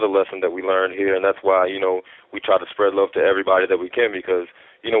 that's another lesson that we learned here. And that's why, we try to spread love to everybody that we can, because,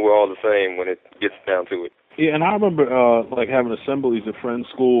 we're all the same when it gets down to it. Yeah, and I remember having assemblies at Friends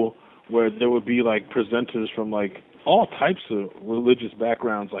School where there would be like presenters from like all types of religious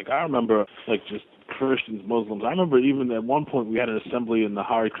backgrounds. Like I remember like just Christians, Muslims. I remember even at one point we had an assembly and the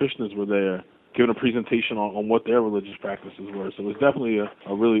Hare Krishnas were there giving a presentation on what their religious practices were. So it was definitely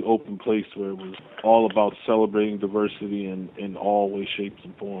a really open place where it was all about celebrating diversity in all ways, shapes,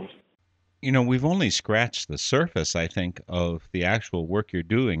 and forms. We've only scratched the surface, I think, of the actual work you're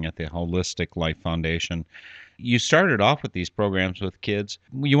doing at the Holistic Life Foundation. You started off with these programs with kids.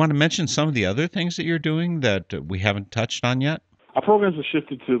 You want to mention some of the other things that you're doing that we haven't touched on yet? Our programs have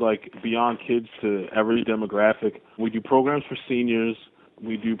shifted to like beyond kids to every demographic. We do programs for seniors.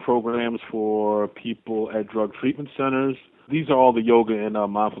 We do programs for people at drug treatment centers. These are all the yoga and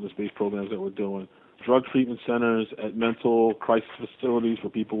mindfulness-based programs that we're doing. Drug treatment centers, at mental crisis facilities for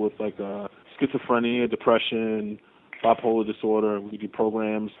people with like schizophrenia, depression, bipolar disorder. We do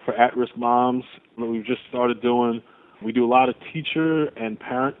programs for at-risk moms that we've just started doing. We do a lot of teacher and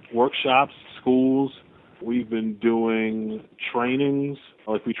parent workshops, schools. We've been doing trainings.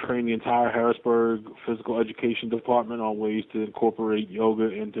 Like we train the entire Harrisburg physical education department on ways to incorporate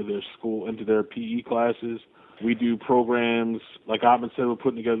yoga into their school, into their PE classes. We do programs, like Atman said, we're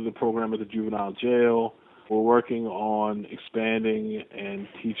putting together the program at the juvenile jail. We're working on expanding and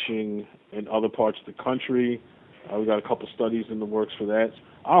teaching in other parts of the country. We've got a couple studies in the works for that.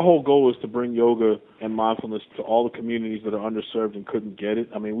 Our whole goal is to bring yoga and mindfulness to all the communities that are underserved and couldn't get it.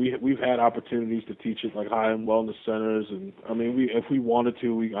 I mean, we've had opportunities to teach it like high-end wellness centers, and I mean, if we wanted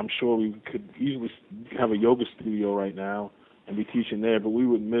to, I'm sure we could easily have a yoga studio right now and be teaching there, but we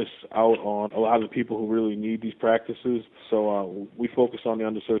would miss out on a lot of the people who really need these practices. So we focus on the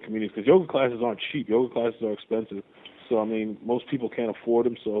underserved communities because yoga classes aren't cheap. Yoga classes are expensive. So, I mean, most people can't afford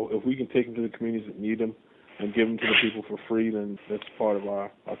them. So if we can take them to the communities that need them and give them to the people for free, then that's part of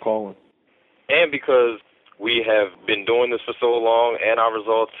our calling. And because we have been doing this for so long and our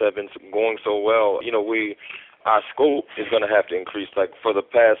results have been going so well, we our scope is going to have to increase. Like for the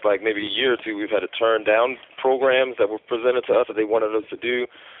past, like maybe a year or two, we've had to turn down programs that were presented to us that they wanted us to do.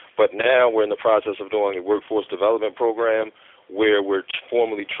 But now we're in the process of doing a workforce development program where we're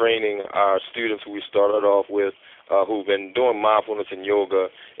formally training our students who we started off with, who've been doing mindfulness and yoga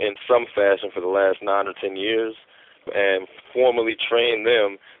in some fashion for the last 9 or 10 years, and formally train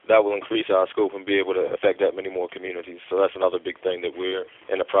them. That will increase our scope and be able to affect that many more communities. So that's another big thing that we're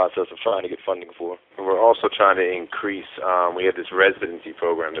in the process of trying to get funding for. We're also trying to increase, we have this residency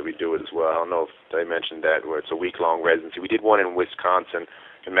program that we do as well. I don't know if they mentioned that, where it's a week-long residency. We did one in Wisconsin,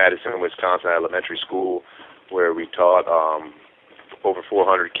 in Madison, Wisconsin elementary school, where we taught over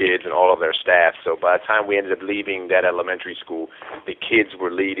 400 kids and all of their staff. So by the time we ended up leaving that elementary school, the kids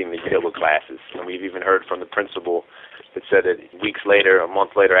were leading the yoga classes. And we've even heard from the principal that said that weeks later, a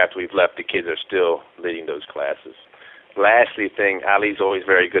month later after we've left, the kids are still leading those classes. Lastly, Ali's always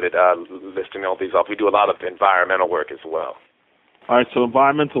very good at listing all these off. We do a lot of environmental work as well. All right, so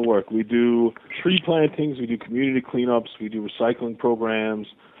environmental work. We do tree plantings, we do community cleanups, we do recycling programs,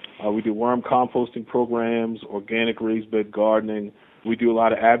 we do worm composting programs, organic raised bed gardening. We do a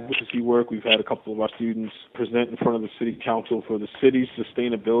lot of advocacy work. We've had a couple of our students present in front of the city council for the city's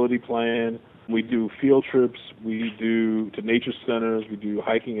sustainability plan. We do field trips. We do to nature centers. We do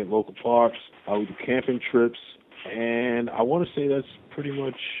hiking at local parks. We do camping trips. And I want to say that's pretty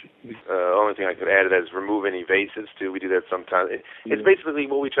much... The only thing I could add to that is remove any invasives, too. We do that sometimes. It's basically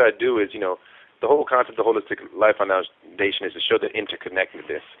what we try to do is, the whole concept of Holistic Life Foundation is to show the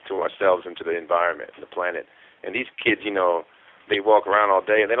interconnectedness to ourselves and to the environment and the planet. And these kids, they walk around all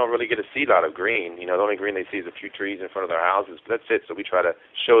day and they don't really get to see a lot of green. The only green they see is a few trees in front of their houses. But that's it. So we try to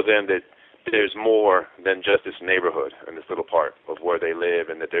show them that there's more than just this neighborhood and this little part of where they live,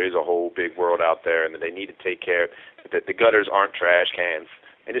 and that there is a whole big world out there, and that they need to take care, that the gutters aren't trash cans.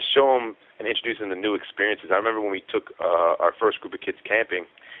 And just show them and introduce them to new experiences. I remember when we took our first group of kids camping,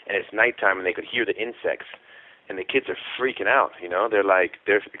 and it's nighttime and they could hear the insects, and the kids are freaking out.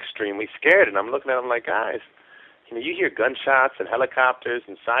 They're extremely scared. And I'm looking at them like, guys, you hear gunshots and helicopters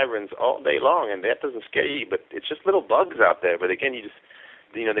and sirens all day long, and that doesn't scare you, but it's just little bugs out there. But again,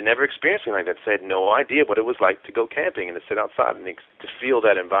 they never experienced anything like that. They had no idea what it was like to go camping and to sit outside and to feel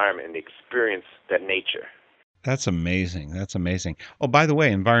that environment and experience that nature. That's amazing. That's amazing. Oh, by the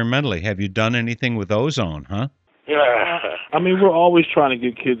way, environmentally, have you done anything with ozone, huh? Yeah. We're always trying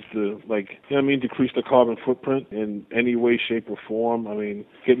to get kids to, decrease their carbon footprint in any way, shape, or form.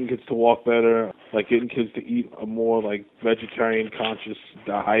 Getting kids to walk better, getting kids to eat a more, vegetarian conscious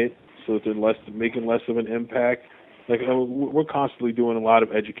diet so that they're making less of an impact. We're constantly doing a lot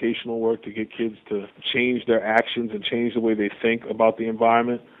of educational work to get kids to change their actions and change the way they think about the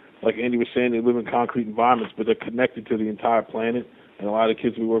environment. Like Andy was saying, they live in concrete environments, but they're connected to the entire planet, and a lot of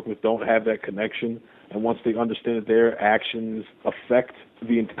kids we work with don't have that connection. And once they understand that their actions affect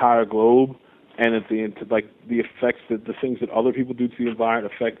the entire globe, and that the effects that the things that other people do to the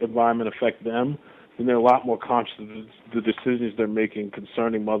environment affect them, then they're a lot more conscious of the decisions they're making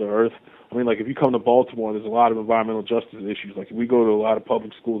concerning Mother Earth. If you come to Baltimore, there's a lot of environmental justice issues. We go to a lot of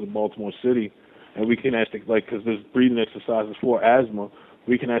public schools in Baltimore City, and we can ask, because there's breathing exercises for asthma,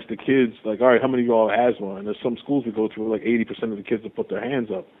 we can ask the kids, all right, how many of you all have asthma? And there's some schools we go to where 80% of the kids will put their hands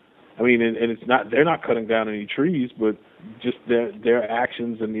up. And it's not, they're not cutting down any trees, but just their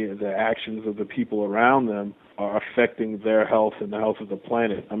actions and the actions of the people around them are affecting their health and the health of the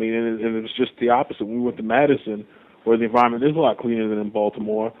planet. And it was just the opposite. When we went to Madison, where the environment is a lot cleaner than in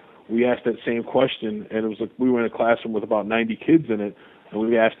Baltimore, we asked that same question, and it was we were in a classroom with about 90 kids in it, and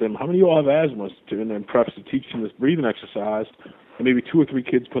we asked them, how many of you all have asthma? And then preps to teach them this breathing exercise, and maybe 2 or 3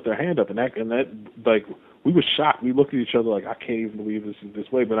 kids put their hand up, and that we were shocked. We looked at each other like, I can't even believe this is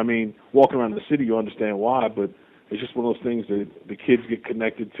this way. But walking around the city, you understand why, but it's just one of those things that the kids get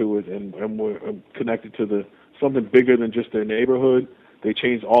connected to it, and we're connected to something bigger than just their neighborhood. They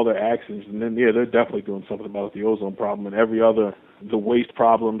change all their actions, and then, they're definitely doing something about the ozone problem and every other, the waste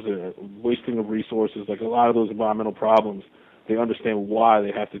problems, wasting of resources, a lot of those environmental problems. They understand why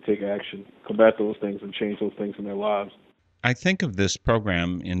they have to take action, combat those things, and change those things in their lives. I think of this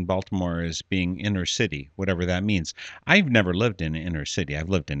program in Baltimore as being inner city, whatever that means. I've never lived in an inner city. I've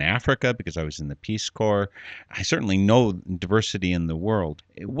lived in Africa because I was in the Peace Corps. I certainly know diversity in the world.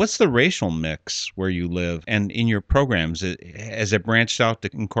 What's the racial mix where you live? And in your programs, has it branched out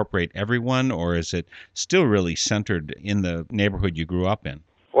to incorporate everyone, or is it still really centered in the neighborhood you grew up in?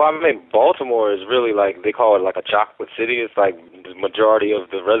 Well, Baltimore is really they call it a chocolate city. It's the majority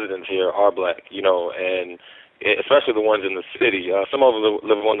of the residents here are black, and especially the ones in the city. Some of them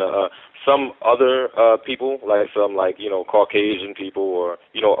live on some other people, some Caucasian people or,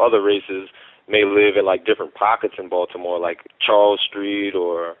 other races, may live in like different pockets in Baltimore, like Charles Street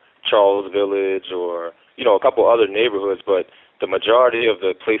or Charles Village or, you know, a couple other neighborhoods, but the majority of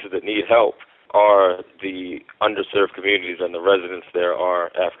the places that need help are the underserved communities, and the residents there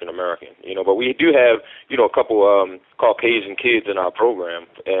are African American. You know, but we do have, you know, a couple Caucasian kids in our program,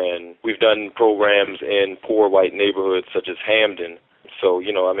 and we've done programs in poor white neighborhoods such as Hamden. So,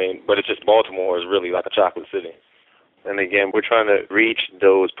 you know, I mean, but it's just Baltimore is really like a chocolate city. And again, we're trying to reach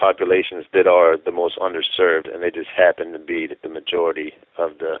those populations that are the most underserved, and they just happen to be that the majority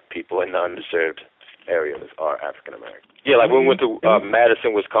of the people in the underserved areas are African American. Yeah, like when we went to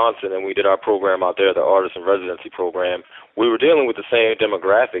Madison, Wisconsin, and we did our program out there, the Artist in Residency program, we were dealing with the same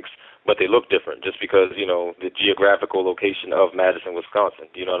demographics, but they look different just because, you know, the geographical location of Madison,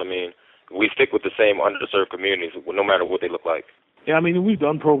 Wisconsin. You know what I mean? We stick with the same underserved communities no matter what they look like. Yeah, I mean, we've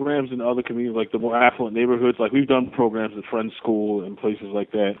done programs in other communities, like the more affluent neighborhoods. Like, we've done programs at Friends School and places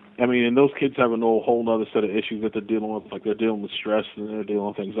like that. I mean, and those kids have a whole other set of issues that they're dealing with. Like, they're dealing with stress, and they're dealing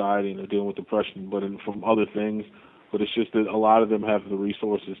with anxiety, and they're dealing with depression, but from other things. But it's just that a lot of them have the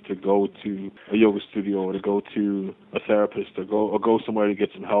resources to go to a yoga studio or to go to a therapist or go somewhere to get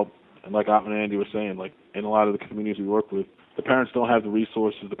some help. And like Ottman and Andy were saying, like, in a lot of the communities we work with, the parents don't have the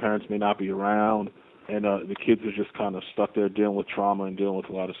resources. The parents may not be around. And the kids are just kind of stuck there dealing with trauma and dealing with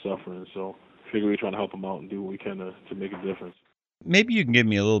a lot of suffering. So I figure we're trying to help them out and do what we can to make a difference. Maybe you can give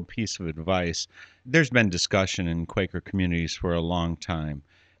me a little piece of advice. There's been discussion in Quaker communities for a long time.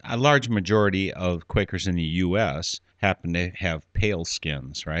 A large majority of Quakers in the U.S. happen to have pale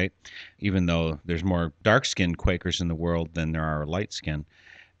skins, right? Even though there's more dark-skinned Quakers in the world than there are light-skinned.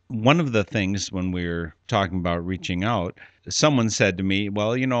 One of the things when we were talking about reaching out, someone said to me,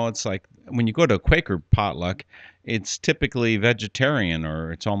 well, you know, it's like when you go to a Quaker potluck, it's typically vegetarian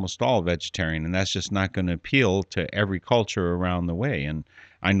or it's almost all vegetarian, and that's just not going to appeal to every culture around the way. And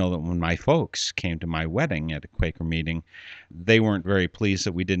I know that when my folks came to my wedding at a Quaker meeting, they weren't very pleased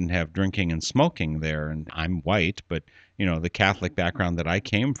that we didn't have drinking and smoking there. And I'm white, but, you know, the Catholic background that I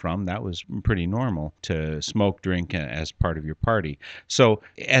came from, that was pretty normal to smoke, drink as part of your party. So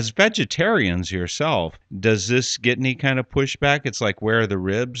as vegetarians yourself, does this get any kind of pushback? It's like, where are the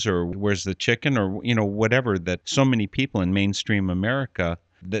ribs or where's the chicken or, you know, whatever that so many people in mainstream America,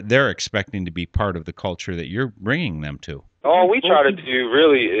 that they're expecting to be part of the culture that you're bringing them to. All we try to do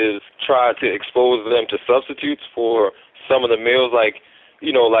really is try to expose them to substitutes for some of the meals. Like,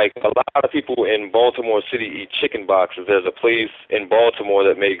 you know, like a lot of people in Baltimore City eat chicken boxes. There's a place in Baltimore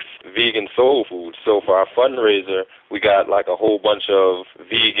that makes vegan soul food. So for our fundraiser, we got like a whole bunch of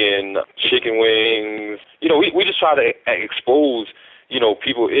vegan chicken wings. You know, we just try to expose, you know,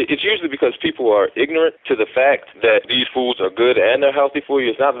 people. It's usually because people are ignorant to the fact that these foods are good and they're healthy for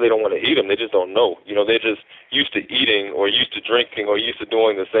you. It's not that they don't want to eat them. They just don't know. You know, they're just used to eating or used to drinking or used to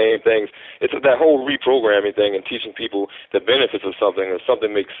doing the same things. It's that whole reprogramming thing and teaching people the benefits of something. If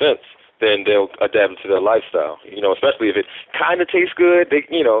something makes sense, then they'll adapt it to their lifestyle. You know, especially if it kind of tastes good, they,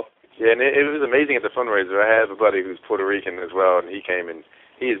 you know. Yeah, and it was amazing at the fundraiser. I have a buddy who's Puerto Rican as well, and he came, and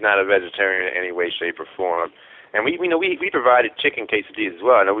he is not a vegetarian in any way, shape, or form. And we provided chicken quesadillas as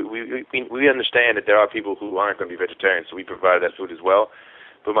well. Now we understand that there are people who aren't going to be vegetarians, so we provided that food as well.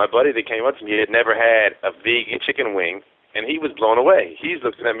 But my buddy that came up to me had never had a vegan chicken wing, and he was blown away. He's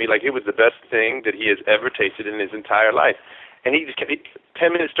looking at me like it was the best thing that he has ever tasted in his entire life. And he just kept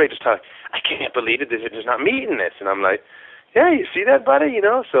 10 minutes straight just talking, I can't believe it, there's not meat in this. And I'm like, yeah, you see that, buddy? You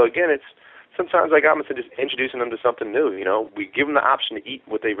know, so again, it's sometimes, like I'm just introducing them to something new. You know, we give them the option to eat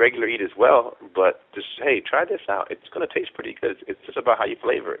what they regularly eat as well, but just, hey, try this out. It's going to taste pretty good. It's just about how you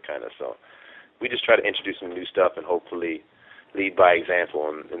flavor it, kind of. So we just try to introduce them to new stuff and hopefully lead by example,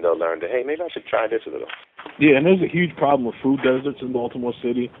 and they'll learn that, hey, maybe I should try this a little. Yeah, and there's a huge problem with food deserts in Baltimore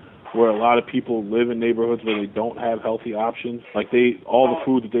City, where a lot of people live in neighborhoods where they don't have healthy options. Like, all the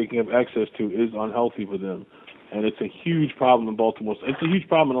food that they can have access to is unhealthy for them. And it's a huge problem in Baltimore. It's a huge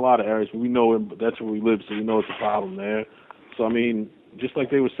problem in a lot of areas, but we know that's where we live, so we know it's a problem there. So, I mean, just like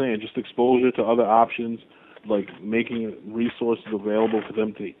they were saying, just exposure to other options, like making resources available for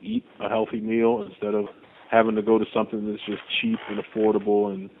them to eat a healthy meal instead of having to go to something that's just cheap and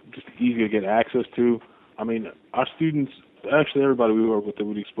affordable and just easy to get access to. I mean, our students, actually everybody we work with, that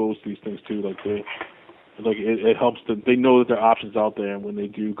would expose these things to, it helps them. They know that there are options out there, and when they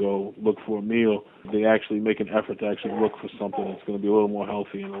do go look for a meal, they actually make an effort to actually look for something that's going to be a little more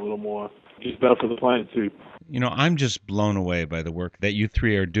healthy and a little more just better for the planet too. You know, I'm just blown away by the work that you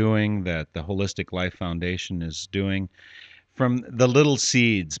three are doing, that the Holistic Life Foundation is doing. From the little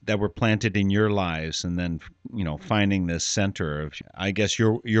seeds that were planted in your lives, and then, you know, finding this center of, I guess,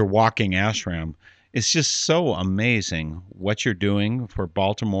 your walking ashram It's just so amazing what you're doing for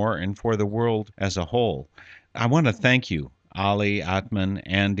Baltimore and for the world as a whole. I want to thank you, Ali, Atman,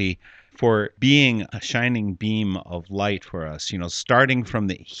 Andy, for being a shining beam of light for us, starting from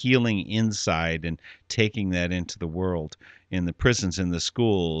the healing inside and taking that into the world, in the prisons, in the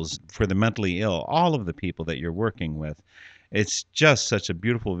schools, for the mentally ill, all of the people that you're working with. It's just such a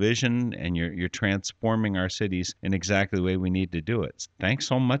beautiful vision, and you're transforming our cities in exactly the way we need to do it. Thanks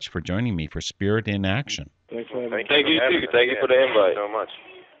so much for joining me for Spirit in Action. Thanks for having me. Thank you, too. Thank you for the invite. Thank you so much.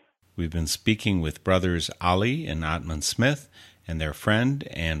 We've been speaking with brothers Ali and Atman Smith and their friend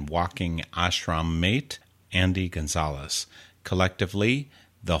and walking ashram mate, Andy Gonzalez, collectively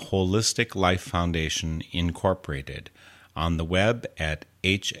the Holistic Life Foundation Incorporated, on the web at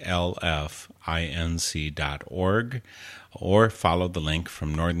hlfinc.org, or follow the link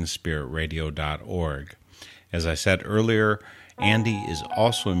from northernspiritradio.org. As I said earlier, Andy is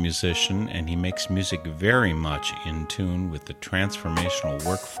also a musician, and he makes music very much in tune with the transformational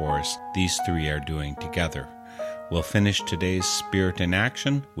workforce these three are doing together. We'll finish today's Spirit in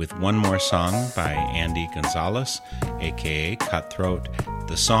Action with one more song by Andy Gonzalez, a.k.a. Cutthroat.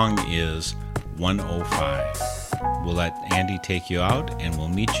 The song is 105. We'll let Andy take you out, and we'll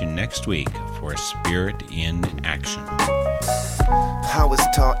meet you next week for Spirit in Action. I was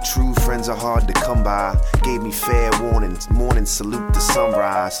taught true friends are hard to come by. Gave me fair warnings, morning salute to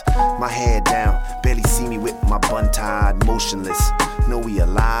sunrise. My head down, barely see me with my bun tied, motionless. Know he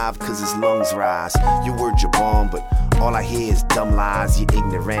alive cause his lungs rise. Your words are bomb, but all I hear is dumb lies. Your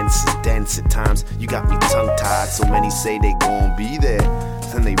ignorance is dense at times. You got me tongue tied. So many say they gon' be there,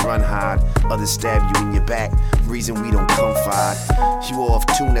 then they run hide. Others stab you in your back, reason we don't confide. You off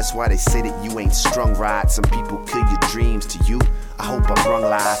tune, that's why they say that you ain't strung right. Some people kill your dreams. To you, I hope I brung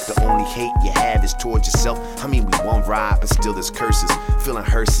life. The only hate you have is towards yourself. I mean, we won't ride, but still there's curses. Feeling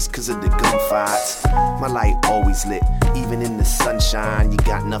hearses cause of the gunfights. My light always lit, even in the sunshine. You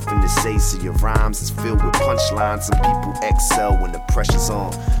got nothing to say, so your rhymes is filled with punchlines. Some people excel when the pressure's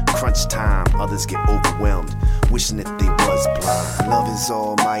on. Crunch time, others get overwhelmed, wishing that they was blind. Love is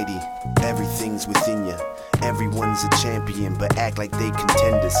almighty, everything's within you. Everyone's a champion, but act like they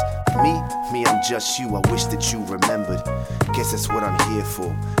contenders. Me, I'm just you, I wish that you remembered. Guess that's what I'm here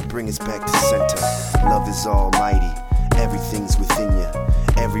for, bring us back to center. Love is almighty, everything's within you.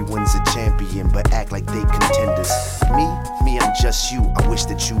 Everyone's a champion, but act like they contenders. Me, I'm just you, I wish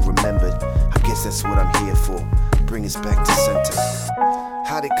that you remembered. I guess that's what I'm here for, bring us back to center.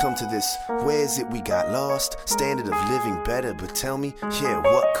 How'd it come to this? Where is it we got lost? Standard of living better, but tell me, yeah,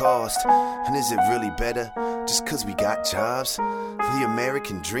 what cost? And is it really better just cause we got jobs? The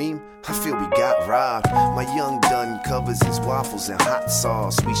American dream? I feel we got robbed. My young done covers his waffles and hot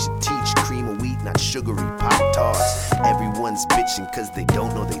sauce. We should teach cream of wheat, not sugary Pop-Tarts. Everyone's bitching cause they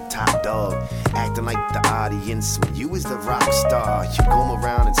don't know they top dog. Acting like the audience when you is the rock star. You go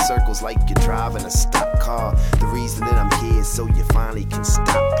around in circles like you're driving a stock car. The reason that I'm here is so you finally can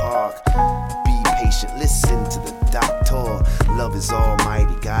stop park. Be patient, listen to the doctor. Love is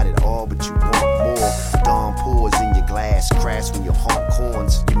almighty, got it all, but you want more. Dawn pours in your glass, crash when you honk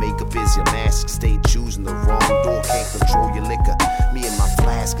horns. Your makeup is your mask, stay choosing the wrong door. Can't control your liquor, me and my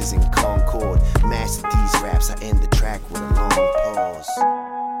flask is in concord. Master these raps, I end the track with a long pause.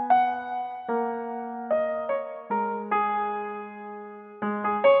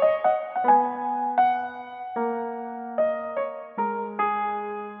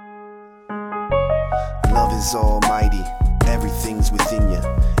 Love is almighty, everything's within you.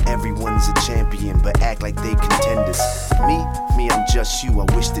 Everyone's a champion, but act like they contenders. Me, I'm just you, I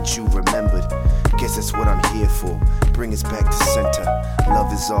wish that you remembered. Guess that's what I'm here for, bring us back to center.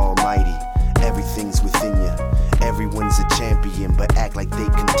 Love is almighty, everything's within you. Everyone's a champion, but act like they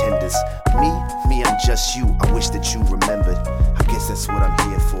contenders. Me, I'm just you, I wish that you remembered. I guess that's what I'm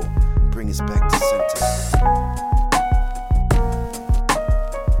here for, bring us back to center.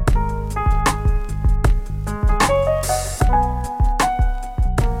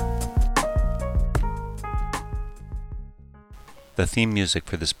 The theme music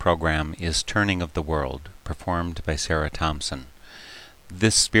for this program is Turning of the World, performed by Sarah Thompson.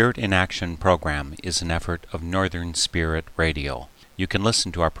 This Spirit in Action program is an effort of Northern Spirit Radio. You can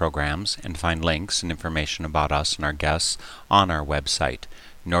listen to our programs and find links and information about us and our guests on our website,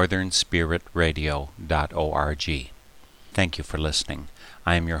 northernspiritradio.org. Thank you for listening.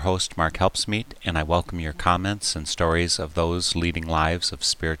 I am your host, Mark Helpsmeet, and I welcome your comments and stories of those leading lives of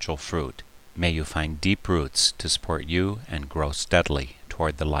spiritual fruit. May you find deep roots to support you and grow steadily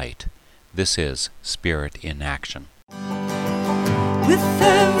toward the light. This is Spirit in Action. With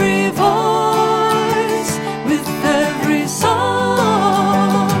every voice